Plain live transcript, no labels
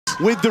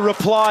with the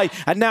reply,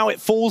 and now it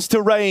falls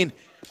to Rain.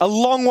 A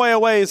long way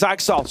away is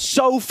Axel,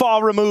 so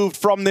far removed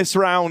from this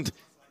round.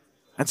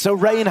 And so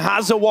Rain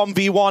has a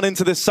 1v1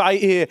 into the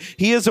site here.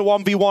 He is a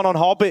 1v1 on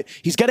Hobbit.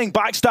 He's getting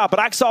backstabbed, but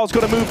Axel's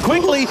got to move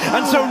quickly,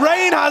 and so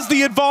Rain has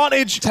the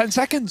advantage. 10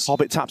 seconds.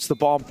 Hobbit taps the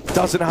bomb,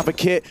 doesn't have a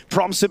kit,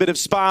 prompts a bit of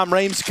spam.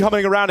 Rain's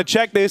coming around to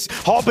check this.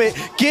 Hobbit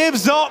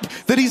gives up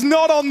that he's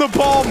not on the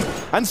bomb,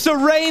 and so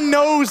Rain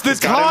knows the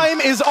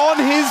time is on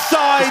his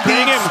side.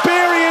 The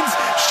experience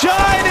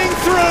shining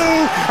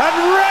through, and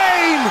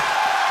Rain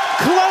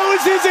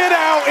closes it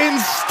out in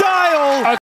style.